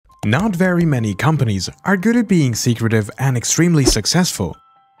Not very many companies are good at being secretive and extremely successful.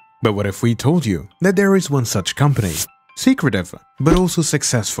 But what if we told you that there is one such company, secretive but also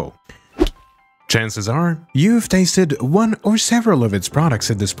successful? Chances are you've tasted one or several of its products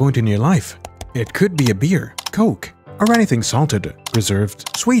at this point in your life. It could be a beer, Coke, or anything salted,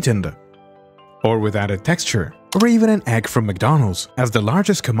 preserved, sweetened, or with added texture, or even an egg from McDonald's as the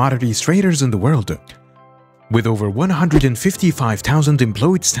largest commodities traders in the world. With over 155,000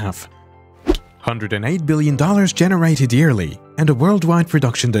 employed staff, $108 billion generated yearly, and a worldwide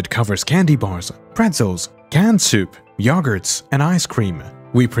production that covers candy bars, pretzels, canned soup, yogurts, and ice cream,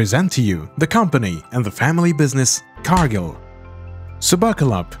 we present to you the company and the family business Cargill. So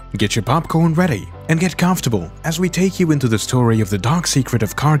buckle up, get your popcorn ready, and get comfortable as we take you into the story of the dark secret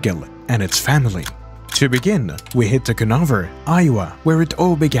of Cargill and its family. To begin, we head to Conover, Iowa, where it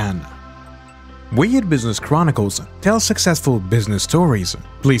all began. We at Business Chronicles tell successful business stories.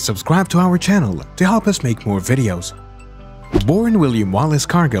 Please subscribe to our channel to help us make more videos. Born William Wallace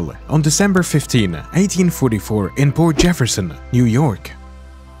Cargill on December 15, 1844 in Port Jefferson, New York.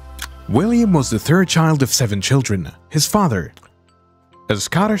 William was the third child of 7 children. His father, a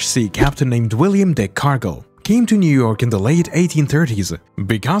Scottish sea captain named William Dick Cargill, came to New York in the late 1830s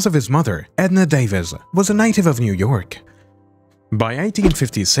because of his mother, Edna Davis, was a native of New York. By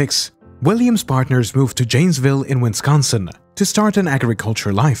 1856, William's partners moved to Janesville in Wisconsin to start an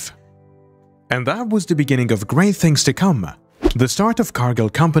agriculture life. And that was the beginning of great things to come. The start of Cargill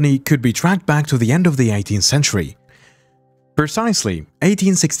Company could be tracked back to the end of the 18th century. Precisely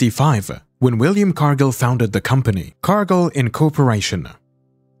 1865, when William Cargill founded the company, Cargill Incorporation.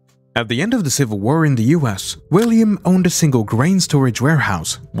 At the end of the Civil War in the US, William owned a single grain storage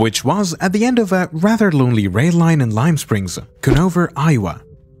warehouse, which was at the end of a rather lonely rail line in Lime Springs, Conover, Iowa.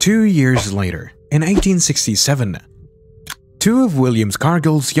 2 years later, in 1867, 2 of William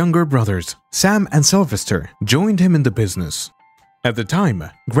Cargill's younger brothers, Sam and Sylvester, joined him in the business. At the time,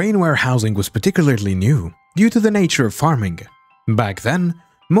 grain warehousing was particularly new due to the nature of farming. Back then,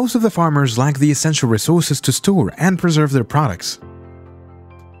 most of the farmers lacked the essential resources to store and preserve their products,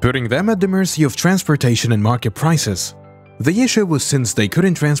 putting them at the mercy of transportation and market prices. The issue was since they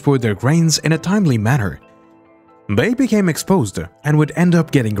couldn't transport their grains in a timely manner, they became exposed and would end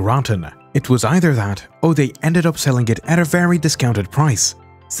up getting rotten. It was either that or they ended up selling it at a very discounted price,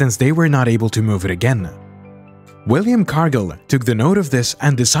 since they were not able to move it again. William Cargill took the note of this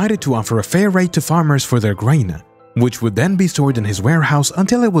and decided to offer a fair rate to farmers for their grain, which would then be stored in his warehouse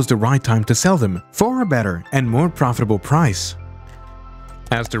until it was the right time to sell them for a better and more profitable price.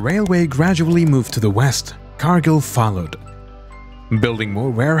 As the railway gradually moved to the west, Cargill followed, building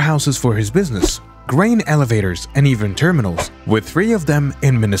more warehouses for his business, grain elevators, and even terminals, with 3 of them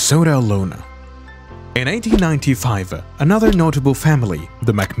in Minnesota alone. In 1895, another notable family,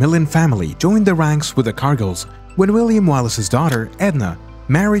 the Macmillan family, joined the ranks with the Cargills when William Wallace's daughter, Edna,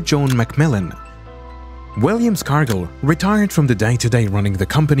 married John Macmillan. Williams Cargill retired from the day-to-day running the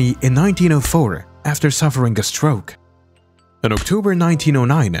company in 1904 after suffering a stroke. In October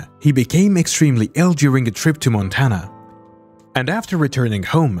 1909, he became extremely ill during a trip to Montana. And after returning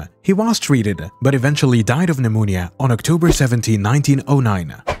home, he was treated but eventually died of pneumonia on October 17,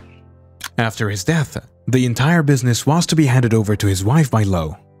 1909. After his death, the entire business was to be handed over to his wife by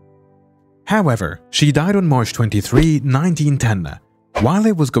law. However, she died on March 23, 1910, while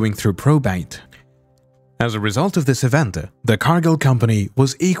it was going through probate. As a result of this event, the Cargill Company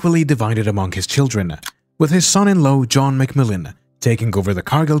was equally divided among his children, with his son-in-law John Macmillan taking over the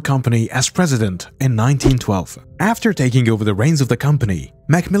Cargill Company as president in 1912. After taking over the reins of the company,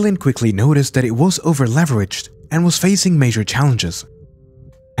 Macmillan quickly noticed that it was over-leveraged and was facing major challenges.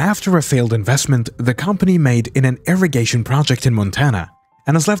 After a failed investment the company made in an irrigation project in Montana,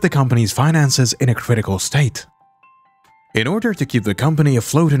 and has left the company's finances in a critical state. In order to keep the company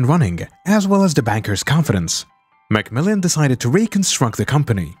afloat and running, as well as the bankers' confidence, Macmillan decided to reconstruct the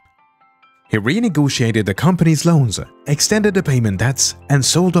company. He renegotiated the company's loans, extended the payment debts, and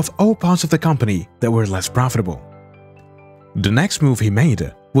sold off all parts of the company that were less profitable. The next move he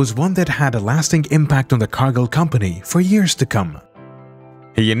made was one that had a lasting impact on the Cargill Company for years to come.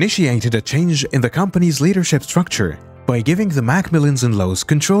 He initiated a change in the company's leadership structure by giving the Macmillans and Lows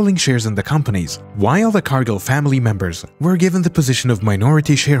controlling shares in the companies, while the Cargill family members were given the position of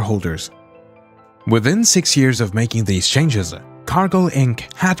minority shareholders. Within 6 years of making these changes, Cargill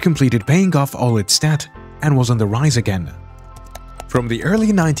Inc. had completed paying off all its debt and was on the rise again. From the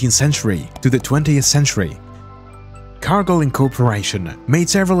early 19th century to the 20th century, Cargill Incorporation made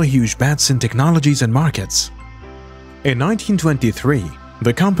several huge bets in technologies and markets. In 1923,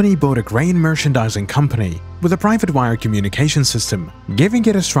 the company bought a grain merchandising company with a private wire communication system, giving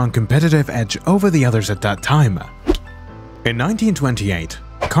it a strong competitive edge over the others at that time. In 1928,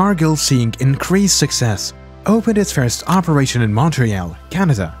 Cargill, seeing increased success, opened its first operation in Montreal,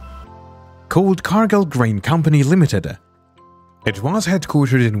 Canada, called Cargill Grain Company Limited. It was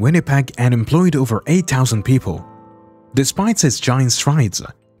headquartered in Winnipeg and employed over 8,000 people. Despite its giant strides,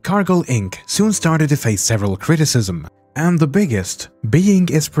 Cargill Inc. soon started to face several criticism, and the biggest being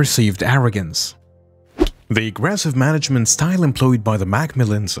its perceived arrogance. The aggressive management style employed by the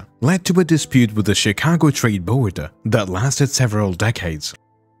Macmillans led to a dispute with the Chicago Trade Board that lasted several decades.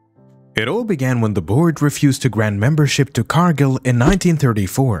 It all began when the board refused to grant membership to Cargill in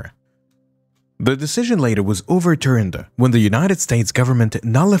 1934. The decision later was overturned when the United States government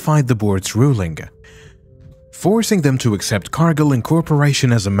nullified the board's ruling, forcing them to accept Cargill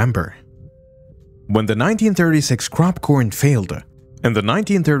Incorporation as a member. When the 1936 crop corn failed, and the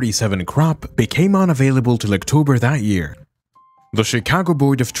 1937 crop became unavailable till October that year, the Chicago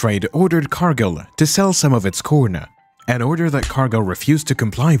Board of Trade ordered Cargill to sell some of its corn, an order that Cargill refused to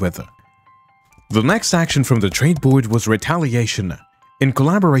comply with. The next action from the Trade Board was retaliation. In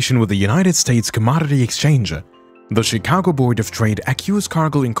collaboration with the United States Commodity Exchange, the Chicago Board of Trade accused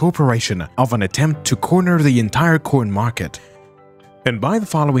Cargill Incorporation of an attempt to corner the entire corn market. And by the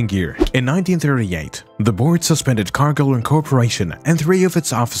following year, in 1938, the board suspended Cargill Incorporation and 3 of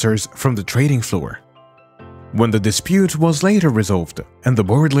its officers from the trading floor. When the dispute was later resolved and the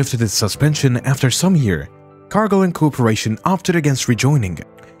board lifted its suspension after some year, Cargill Incorporation opted against rejoining.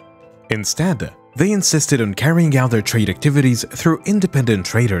 Instead, they insisted on carrying out their trade activities through independent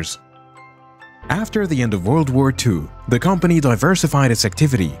traders. After the end of World War II, the company diversified its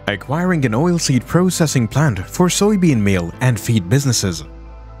activity, acquiring an oilseed processing plant for soybean meal and feed businesses.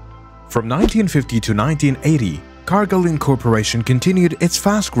 From 1950 to 1980, Cargill Incorporation continued its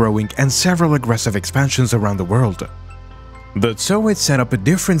fast-growing and several aggressive expansions around the world. But so it set up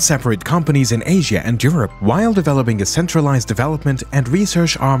different separate companies in Asia and Europe while developing a centralized development and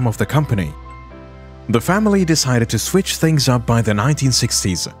research arm of the company. The family decided to switch things up by the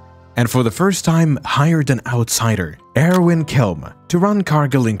 1960s, and for the first time hired an outsider, Erwin Kelm, to run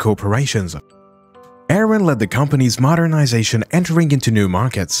Cargill Incorporation. Erwin led the company's modernization, entering into new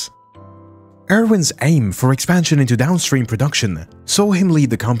markets. Erwin's aim for expansion into downstream production saw him lead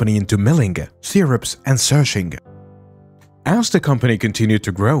the company into milling, syrups, and searching. As the company continued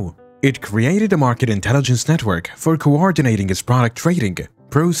to grow, it created a market intelligence network for coordinating its product trading,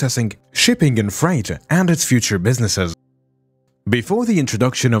 processing, shipping and freight, and its future businesses. Before the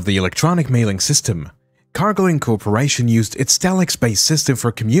introduction of the electronic mailing system, Cargill Incorporation used its telex-based system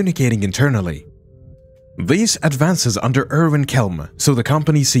for communicating internally. These advances under Erwin Kelm saw the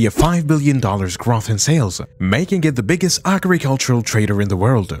company see a $5 billion growth in sales, making it the biggest agricultural trader in the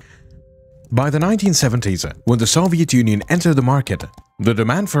world. By the 1970s, when the Soviet Union entered the market, the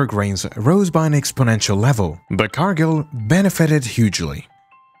demand for grains rose by an exponential level, but Cargill benefited hugely.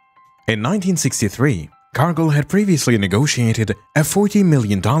 In 1963, Cargill had previously negotiated a $40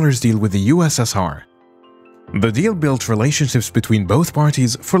 million deal with the USSR. The deal built relationships between both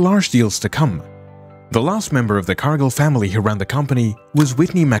parties for large deals to come. The last member of the Cargill family who ran the company was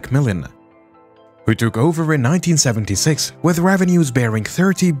Whitney Macmillan, who took over in 1976 with revenues bearing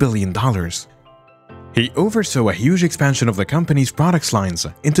 $30 billion. He oversaw a huge expansion of the company's products lines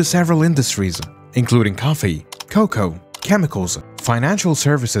into several industries, including coffee, cocoa, chemicals, financial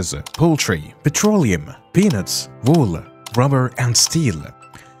services, poultry, petroleum, peanuts, wool, rubber, and steel.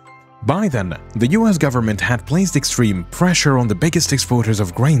 By then, the US government had placed extreme pressure on the biggest exporters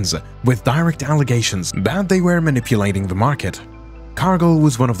of grains with direct allegations that they were manipulating the market. Cargill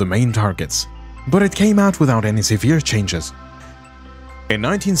was one of the main targets, but it came out without any severe changes. In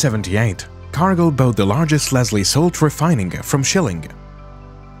 1978, Cargill bought the largest Leslie salt refining from Schilling.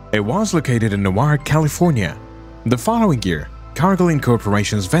 It was located in Newark, California. The following year, Cargill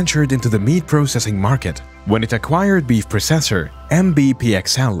Incorporation ventured into the meat processing market when it acquired beef processor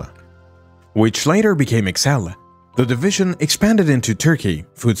MBPXL, which later became XL. The division expanded into turkey,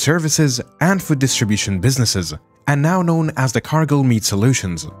 food services, and food distribution businesses, and now known as the Cargill Meat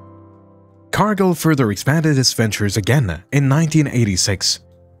Solutions. Cargill further expanded its ventures again in 1986,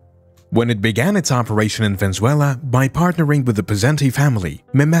 when it began its operation in Venezuela by partnering with the Pezenti family,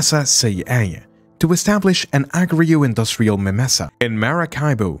 Memesa C.A., to establish an agro-industrial Memesa in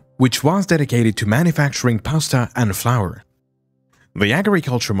Maracaibo, which was dedicated to manufacturing pasta and flour. The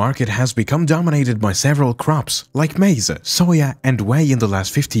agriculture market has become dominated by several crops like maize, soya, and whey in the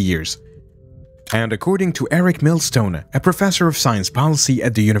last 50 years. And according to Eric Millstone, a professor of science policy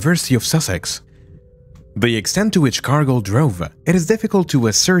at the University of Sussex, The extent to which Cargill drove, it is difficult to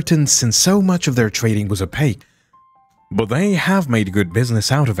ascertain since so much of their trading was opaque. But they have made good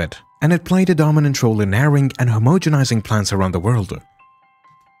business out of it, and it played a dominant role in narrowing and homogenizing plants around the world.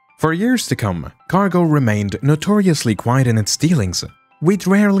 For years to come, Cargill remained notoriously quiet in its dealings. We'd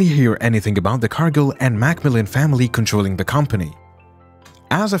rarely hear anything about the Cargill and Macmillan family controlling the company.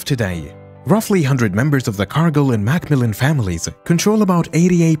 As of today, roughly 100 members of the Cargill and Macmillan families control about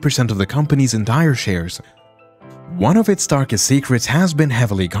 88% of the company's entire shares. One of its darkest secrets has been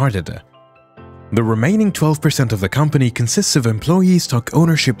heavily guarded. The remaining 12% of the company consists of employee stock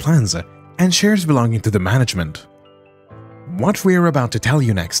ownership plans and shares belonging to the management. What we're about to tell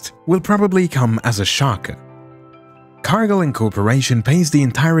you next will probably come as a shock. Cargill Incorporation pays the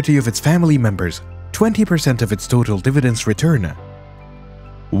entirety of its family members 20% of its total dividends return,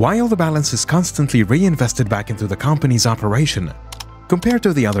 while the balance is constantly reinvested back into the company's operation, compared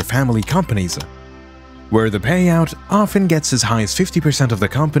to the other family companies, where the payout often gets as high as 50% of the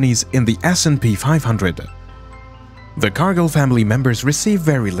companies in the S&P 500. The Cargill family members receive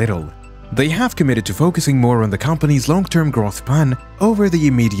very little. They have committed to focusing more on the company's long-term growth plan over the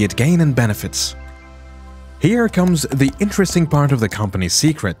immediate gain and benefits. Here comes the interesting part of the company's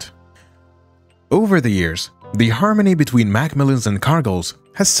secret. Over the years, the harmony between Macmillans and Cargills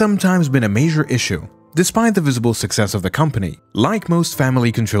has sometimes been a major issue, despite the visible success of the company. Like most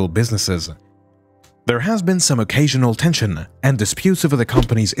family-controlled businesses, there has been some occasional tension and disputes over the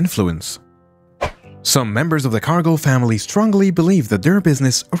company's influence. Some members of the Cargill family strongly believe that their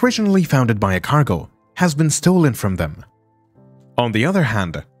business, originally founded by a Cargill, has been stolen from them. On the other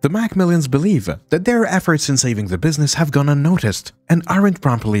hand, the Macmillans believe that their efforts in saving the business have gone unnoticed and aren't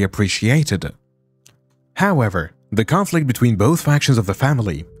properly appreciated. However, the conflict between both factions of the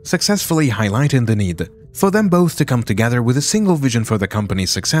family successfully highlighted the need for them both to come together with a single vision for the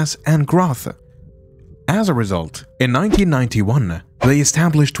company's success and growth. As a result, in 1991, they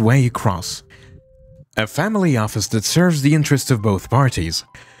established Waycross, a family office that serves the interests of both parties.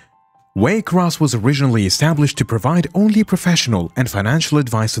 Waycross was originally established to provide only professional and financial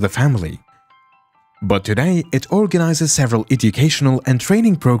advice to the family. But today, it organizes several educational and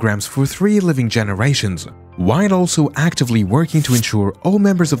training programs for 3 living generations, while also actively working to ensure all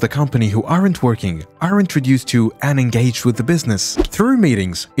members of the company who aren't working are introduced to and engaged with the business through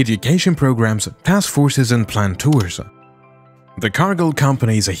meetings, education programs, task forces, and planned tours. The Cargill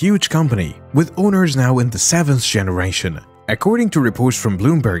company is a huge company, with owners now in the 7th generation. According to reports from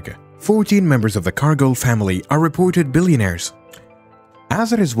Bloomberg, 14 members of the Cargill family are reported billionaires,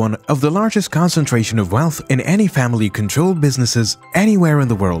 as it is one of the largest concentration of wealth in any family-controlled businesses anywhere in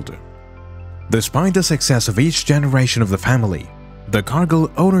the world. Despite the success of each generation of the family, the Cargill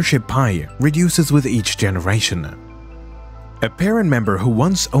ownership pie reduces with each generation. A parent member who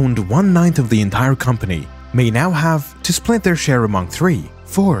once owned 1/9 of the entire company may now have to split their share among 3,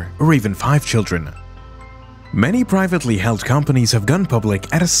 4, or even 5 children. Many privately held companies have gone public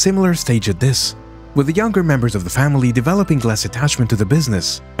at a similar stage at this, with the younger members of the family developing less attachment to the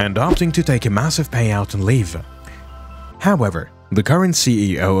business and opting to take a massive payout and leave. However, the current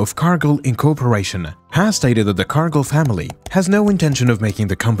CEO of Cargill Incorporation has stated that the Cargill family has no intention of making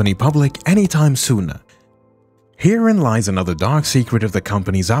the company public anytime soon. Herein lies another dark secret of the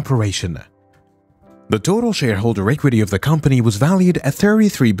company's operation. The total shareholder equity of the company was valued at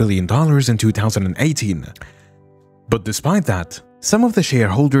 $33 billion in 2018. But despite that, some of the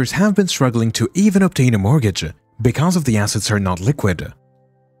shareholders have been struggling to even obtain a mortgage because of the assets are not liquid.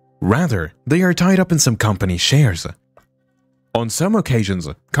 Rather, they are tied up in some company shares. On some occasions,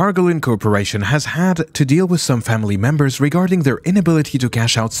 Cargill Incorporation has had to deal with some family members regarding their inability to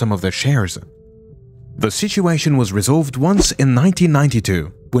cash out some of their shares. The situation was resolved once in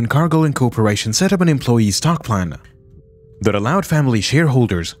 1992 when Cargill Incorporation set up an employee stock plan that allowed family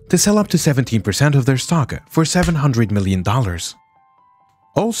shareholders to sell up to 17% of their stock for $700 million.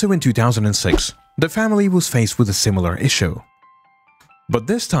 Also in 2006, the family was faced with a similar issue. But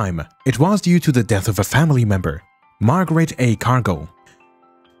this time, it was due to the death of a family member, Margaret A. Cargill,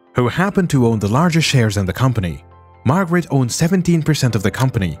 who happened to own the largest shares in the company. Margaret owned 17% of the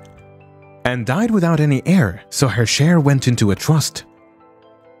company and died without any heir, so her share went into a trust,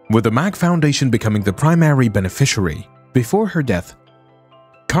 with the Mac Foundation becoming the primary beneficiary. Before her death,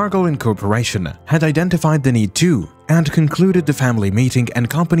 Cargill Incorporation had identified the need to and concluded the family meeting and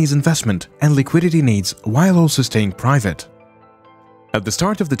company's investment and liquidity needs while also staying private. At the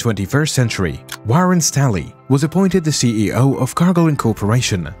start of the 21st century, Warren Stanley was appointed the CEO of Cargill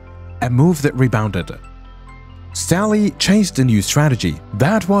Incorporation, a move that rebounded. Stanley chased a new strategy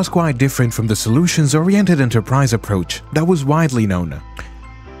that was quite different from the solutions-oriented enterprise approach that was widely known.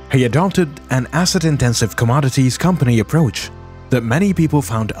 He adopted an asset-intensive commodities company approach that many people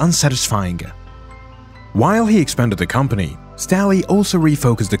found unsatisfying. While he expanded the company, Staley also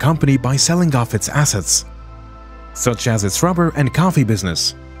refocused the company by selling off its assets, such as its rubber and coffee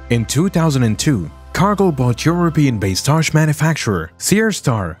business. In 2002, Cargill bought European-based starch manufacturer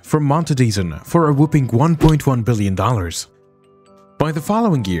Star from Montedison for a whopping $1.1 billion. By the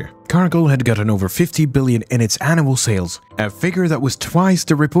following year, Cargill had gotten over $50 billion in its annual sales, a figure that was twice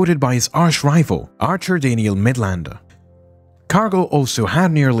the reported by its arch-rival, Archer Daniel Midland. Cargill also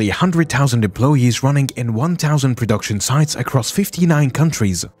had nearly 100,000 employees running in 1,000 production sites across 59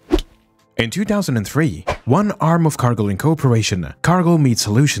 countries. In 2003, one arm of Cargill Incorporation, Cargill Meat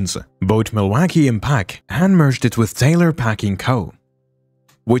Solutions, bought Milwaukee Impact and merged it with Taylor Packing Co.,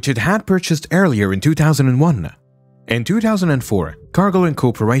 which it had purchased earlier in 2001. In 2004, Cargill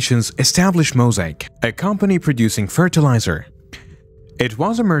Incorporations established Mosaic, a company producing fertilizer. It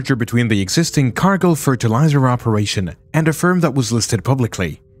was a merger between the existing Cargill fertilizer operation and a firm that was listed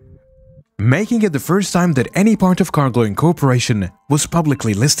publicly, making it the first time that any part of Cargill Incorporation was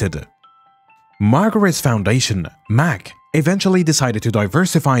publicly listed. Margaret's foundation, MAC, eventually decided to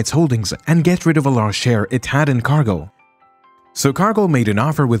diversify its holdings and get rid of a large share it had in Cargill. So Cargill made an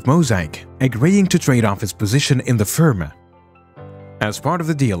offer with Mosaic, agreeing to trade off its position in the firm. As part of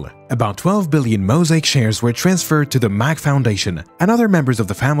the deal, about 12 billion Mosaic shares were transferred to the MAC Foundation and other members of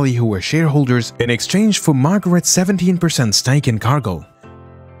the family who were shareholders in exchange for Margaret's 17% stake in Cargill.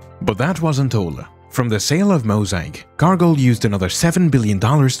 But that wasn't all. From the sale of Mosaic, Cargill used another $7 billion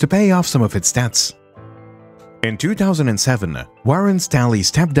to pay off some of its debts. In 2007, Warren Staley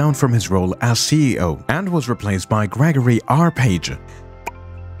stepped down from his role as CEO and was replaced by Gregory R. Page.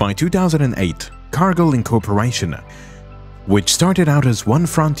 By 2008, Cargill Incorporation, which started out as one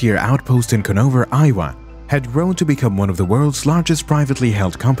frontier outpost in Conover, Iowa, had grown to become one of the world's largest privately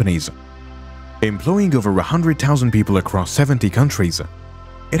held companies, employing over 100,000 people across 70 countries.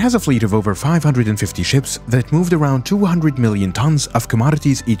 It has a fleet of over 550 ships that moved around 200 million tons of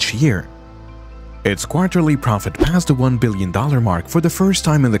commodities each year. Its quarterly profit passed the $1 billion mark for the first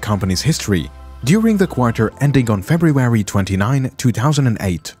time in the company's history during the quarter ending on February 29,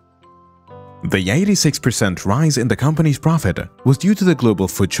 2008. The 86% rise in the company's profit was due to the global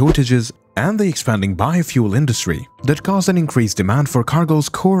food shortages and the expanding biofuel industry that caused an increased demand for Cargill's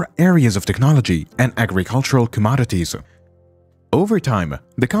core areas of technology and agricultural commodities. Over time,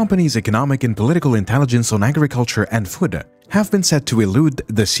 the company's economic and political intelligence on agriculture and food have been said to elude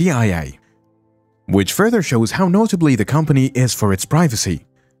the CIA, which further shows how notably the company is for its privacy.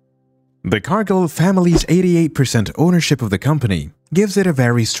 The Cargill family's 88% ownership of the company gives it a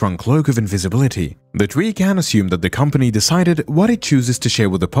very strong cloak of invisibility that we can assume that the company decided what it chooses to share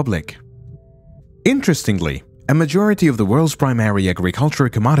with the public. Interestingly, a majority of the world's primary agricultural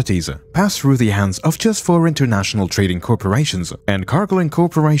commodities pass through the hands of just 4 international trading corporations, and Cargill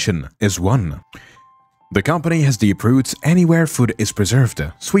Incorporation is one. The company has deep roots anywhere food is preserved,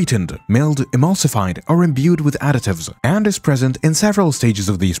 sweetened, milled, emulsified, or imbued with additives, and is present in several stages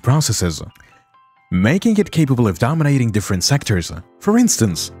of these processes, making it capable of dominating different sectors. For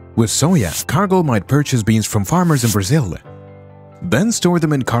instance, with soya, Cargill might purchase beans from farmers in Brazil, then store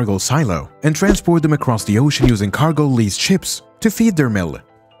them in Cargill silo and transport them across the ocean using Cargill leased ships to feed their mill.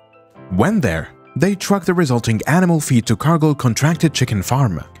 When there, they truck the resulting animal feed to Cargill contracted chicken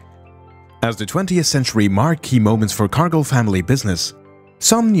farm. As the 20th century marked key moments for Cargill family business,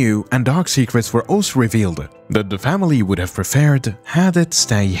 some new and dark secrets were also revealed that the family would have preferred had it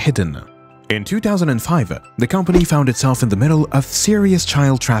stay hidden. In 2005, the company found itself in the middle of serious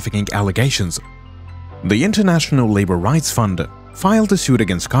child trafficking allegations. The International Labor Rights Fund filed a suit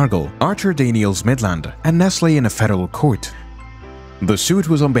against Cargill, Archer Daniels Midland, and Nestle in a federal court. The suit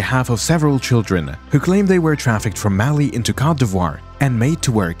was on behalf of several children who claimed they were trafficked from Mali into Côte d'Ivoire and made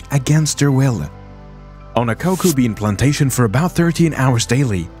to work against their will on a cocoa bean plantation for about 13 hours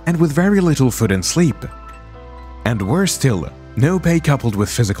daily and with very little food and sleep. And worse still, no pay coupled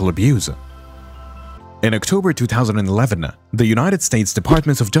with physical abuse. In October 2011, the United States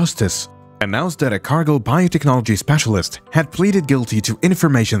Department of Justice announced that a Cargill biotechnology specialist had pleaded guilty to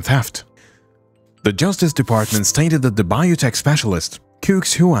information theft. The Justice Department stated that the biotech specialist,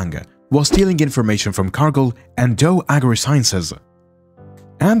 Kux Huang, was stealing information from Cargill and Dow AgroSciences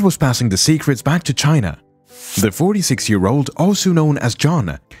and was passing the secrets back to China. The 46-year-old, also known as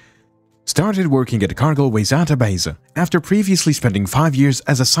John, started working at Cargill Wayzata Base after previously spending 5 years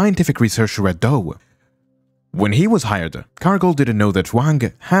as a scientific researcher at Dow. When he was hired, Cargill didn't know that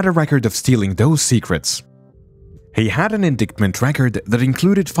Wang had a record of stealing those secrets. He had an indictment record that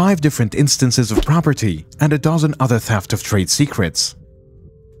included 5 different instances of property and a dozen other theft of trade secrets.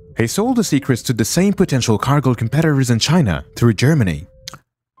 He sold the secrets to the same potential Cargill competitors in China through Germany.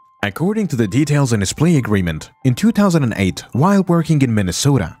 According to the details in his plea agreement, in 2008, while working in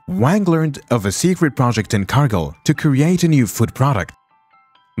Minnesota, Wang learned of a secret project in Cargill to create a new food product.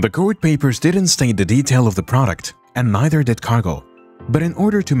 The court papers didn't state the detail of the product, and neither did Cargill. But in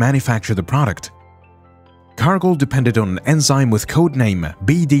order to manufacture the product, Cargill depended on an enzyme with code name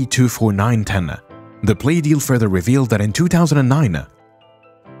BD24910. The plea deal further revealed that in 2009,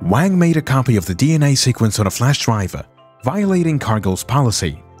 Wang made a copy of the DNA sequence on a flash drive, violating Cargill's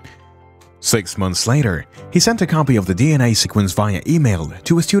policy. 6 months later, he sent a copy of the DNA sequence via email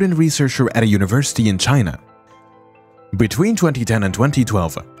to a student researcher at a university in China. Between 2010 and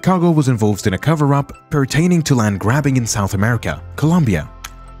 2012, Cargill was involved in a cover-up pertaining to land grabbing in South America, Colombia.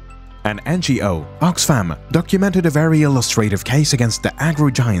 An NGO, Oxfam, documented a very illustrative case against the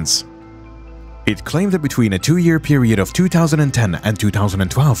agro-giants. It claimed that between a 2-year period of 2010 and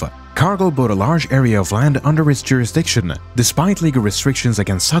 2012, Cargill bought a large area of land under its jurisdiction, despite legal restrictions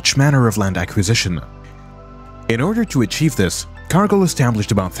against such manner of land acquisition. In order to achieve this, Cargill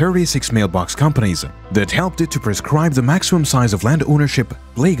established about 36 mailbox companies that helped it to prescribe the maximum size of land ownership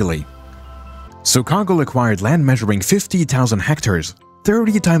legally. So Cargill acquired land measuring 50,000 hectares,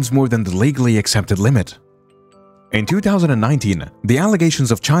 30 times more than the legally accepted limit. In 2019, the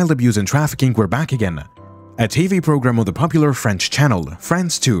allegations of child abuse and trafficking were back again. A TV program on the popular French channel,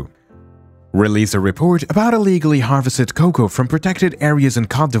 France 2, released a report about illegally harvested cocoa from protected areas in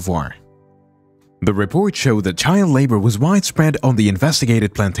Côte d'Ivoire. The report showed that child labor was widespread on the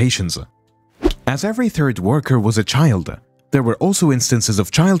investigated plantations. As every third worker was a child, there were also instances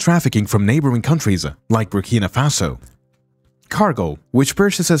of child trafficking from neighboring countries like Burkina Faso. Cargill, which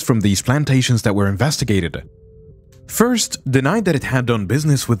purchases from these plantations that were investigated, first denied that it had done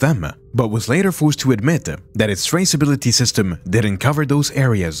business with them, but was later forced to admit that its traceability system didn't cover those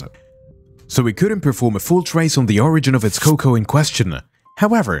areas, so it couldn't perform a full trace on the origin of its cocoa in question.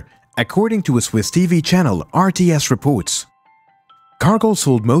 However, according to a Swiss TV channel, RTS reports, Cargill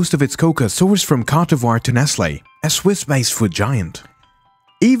sold most of its cocoa sourced from Côte d'Ivoire to Nestlé, a Swiss-based food giant.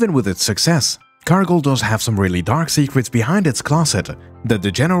 Even with its success, Cargill does have some really dark secrets behind its closet that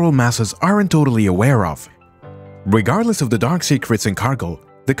the general masses aren't totally aware of. Regardless of the dark secrets in Cargill,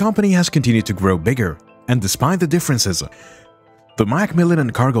 the company has continued to grow bigger, and despite the differences, the Macmillan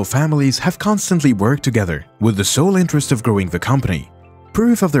and Cargill families have constantly worked together with the sole interest of growing the company,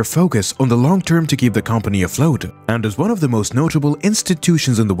 proof of their focus on the long term to keep the company afloat and as one of the most notable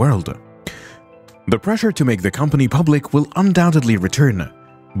institutions in the world. The pressure to make the company public will undoubtedly return,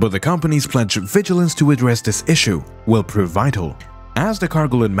 but the company's pledged vigilance to address this issue will prove vital. As the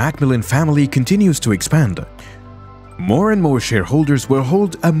Cargill and Macmillan family continues to expand, more and more shareholders will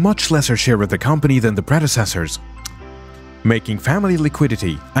hold a much lesser share of the company than the predecessors, making family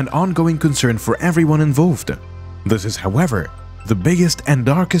liquidity an ongoing concern for everyone involved. This is, however, the biggest and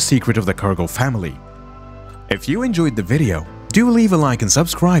darkest secret of the Cargill family. If you enjoyed the video, do leave a like and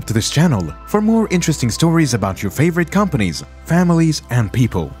subscribe to this channel for more interesting stories about your favorite companies, families, and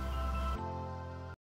people.